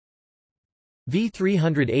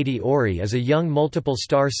V380 Ori is a young multiple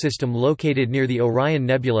star system located near the Orion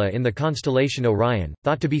Nebula in the constellation Orion,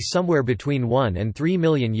 thought to be somewhere between 1 and 3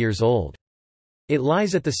 million years old. It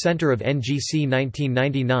lies at the center of NGC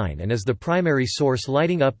 1999 and is the primary source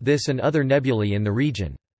lighting up this and other nebulae in the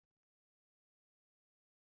region.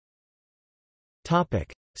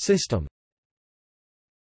 System.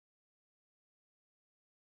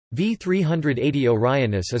 V380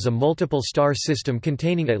 Orionis is a multiple star system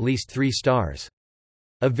containing at least 3 stars.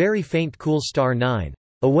 A very faint cool star 9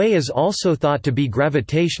 away is also thought to be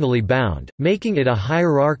gravitationally bound, making it a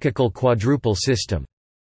hierarchical quadruple system.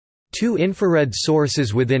 2 infrared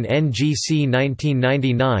sources within NGC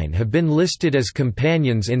 1999 have been listed as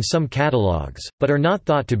companions in some catalogues, but are not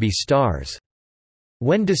thought to be stars.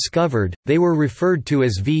 When discovered, they were referred to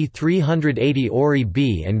as V380 Ori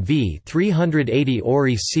B and V380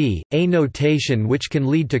 Ori C, a notation which can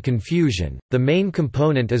lead to confusion. The main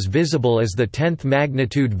component is visible as the 10th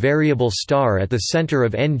magnitude variable star at the center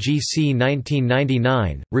of NGC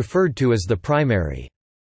 1999, referred to as the primary.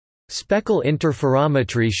 Speckle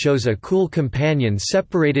interferometry shows a cool companion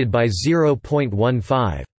separated by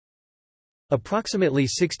 0.15. Approximately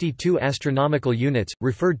 62 astronomical units,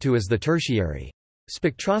 referred to as the tertiary.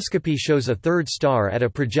 Spectroscopy shows a third star at a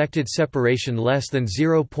projected separation less than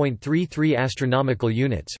 0.33 astronomical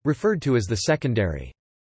units, referred to as the secondary.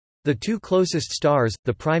 The 2 closest stars,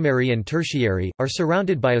 the primary and tertiary, are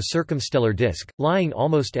surrounded by a circumstellar disk, lying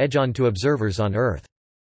almost edge-on to observers on Earth.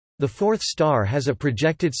 The 4th star has a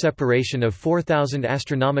projected separation of 4,000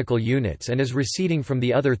 astronomical units and is receding from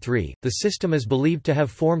the other 3. The system is believed to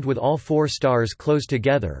have formed with all 4 stars close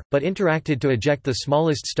together, but interacted to eject the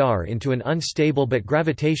smallest star into an unstable but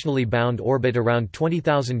gravitationally bound orbit around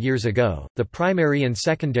 20,000 years ago. The primary and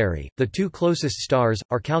secondary, the 2 closest stars,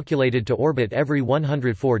 are calculated to orbit every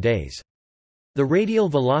 104 days. The radial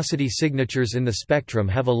velocity signatures in the spectrum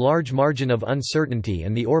have a large margin of uncertainty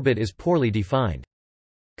and the orbit is poorly defined.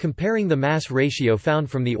 Comparing the mass ratio found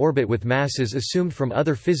from the orbit with masses assumed from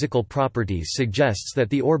other physical properties suggests that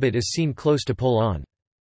the orbit is seen close to pull-on.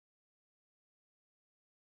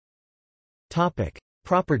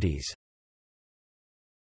 Properties.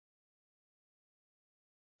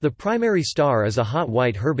 The primary star is a hot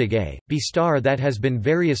white Herbig A, B star that has been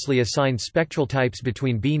variously assigned spectral types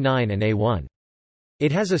between B9 and A1.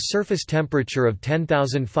 It has a surface temperature of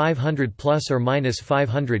 10,500 plus or minus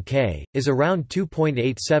 500 K, is around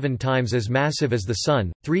 2.87 times as massive as the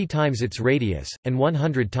Sun, 3 times its radius, and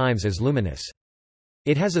 100 times as luminous.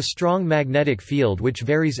 It has a strong magnetic field which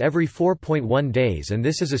varies every 4.1 days, and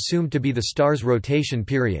this is assumed to be the star's rotation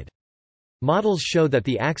period. Models show that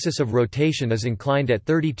the axis of rotation is inclined at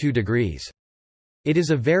 32 degrees. It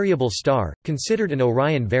is a variable star, considered an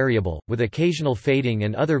Orion variable, with occasional fading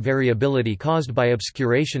and other variability caused by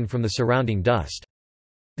obscuration from the surrounding dust.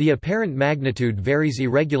 The apparent magnitude varies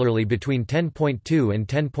irregularly between 10.2 and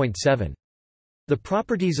 10.7. The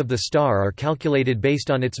properties of the star are calculated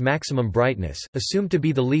based on its maximum brightness, assumed to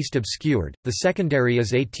be the least obscured. The secondary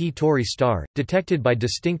is a T Tauri star, detected by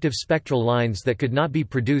distinctive spectral lines that could not be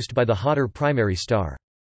produced by the hotter primary star.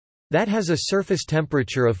 That has a surface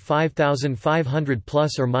temperature of 5,500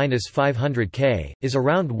 plus or minus 500 K, is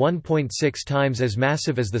around 1.6 times as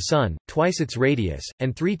massive as the Sun, twice its radius,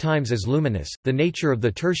 and 3 times as luminous. The nature of the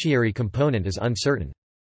tertiary component is uncertain.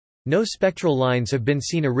 No spectral lines have been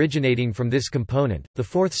seen originating from this component. The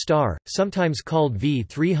 4th star, sometimes called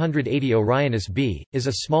V380 Orionis b, is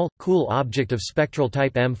a small, cool object of spectral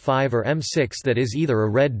type M5 or M6 that is either a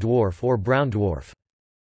red dwarf or brown dwarf.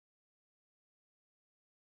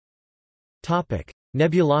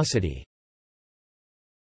 Nebulosity.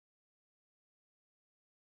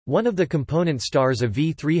 One of the component stars of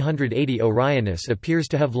V380 Orionis appears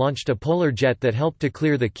to have launched a polar jet that helped to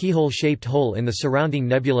clear the keyhole-shaped hole in the surrounding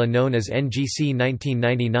nebula known as NGC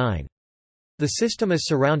 1999. The system is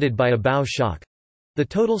surrounded by a bow shock. The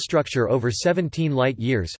total structure over 17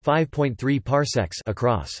 light-years (5.3 parsecs)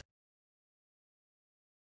 across.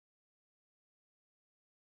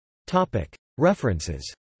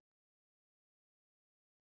 References